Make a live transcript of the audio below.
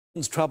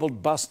Melbourne's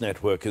troubled bus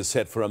network is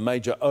set for a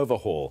major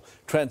overhaul.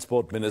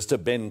 Transport Minister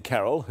Ben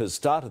Carroll has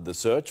started the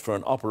search for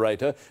an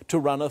operator to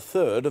run a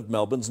third of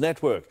Melbourne's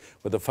network,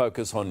 with a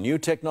focus on new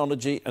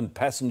technology and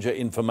passenger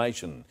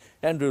information.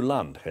 Andrew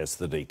Lund has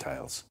the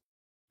details.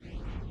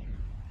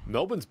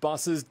 Melbourne's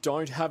buses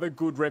don't have a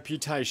good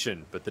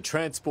reputation, but the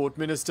Transport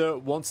Minister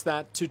wants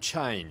that to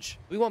change.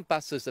 We want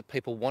buses that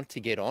people want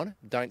to get on,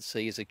 don't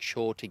see as a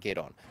chore to get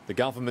on. The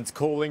government's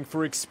calling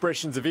for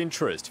expressions of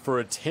interest for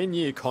a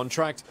 10-year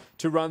contract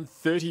to run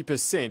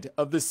 30%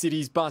 of the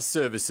city's bus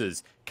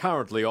services,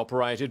 currently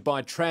operated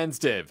by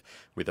Transdev,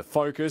 with a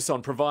focus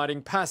on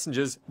providing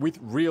passengers with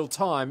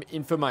real-time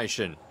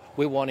information.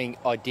 We're wanting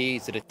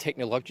ideas that are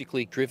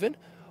technologically driven.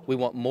 We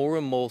want more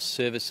and more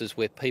services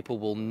where people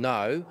will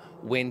know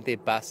when their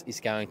bus is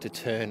going to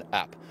turn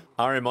up.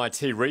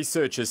 RMIT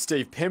researcher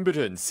Steve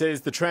Pemberton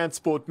says the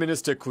Transport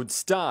Minister could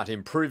start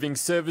improving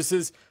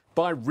services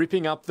by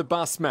ripping up the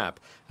bus map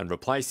and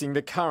replacing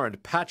the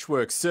current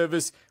patchwork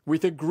service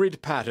with a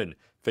grid pattern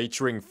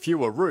featuring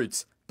fewer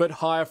routes but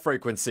higher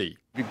frequency.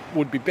 It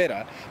would be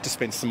better to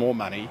spend some more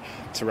money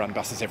to run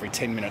buses every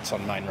 10 minutes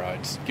on main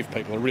roads, give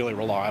people a really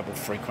reliable,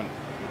 frequent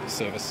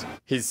service.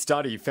 His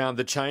study found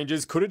the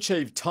changes could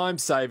achieve time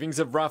savings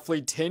of roughly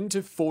 10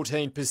 to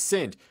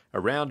 14%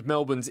 around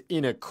Melbourne's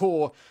inner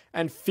core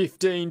and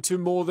 15 to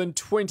more than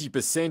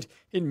 20%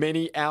 in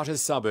many outer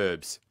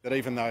suburbs. That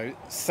even though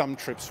some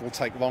trips will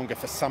take longer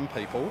for some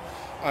people,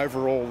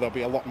 overall there'll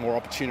be a lot more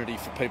opportunity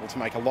for people to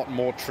make a lot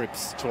more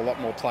trips to a lot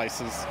more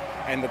places,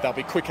 and that they'll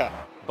be quicker.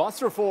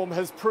 Bus reform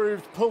has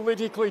proved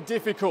politically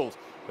difficult,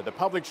 but the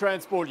Public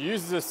Transport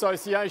Users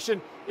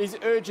Association is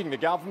urging the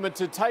government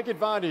to take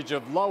advantage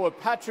of lower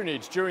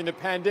patronage during the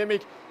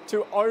pandemic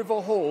to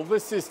overhaul the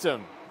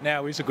system.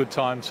 Now is a good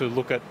time to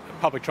look at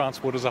public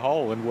transport as a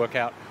whole and work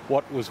out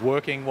what was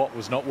working, what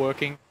was not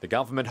working. The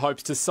government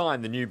hopes to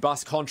sign the new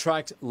bus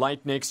contract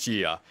late next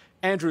year.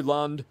 Andrew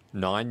Lund,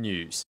 9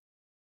 News.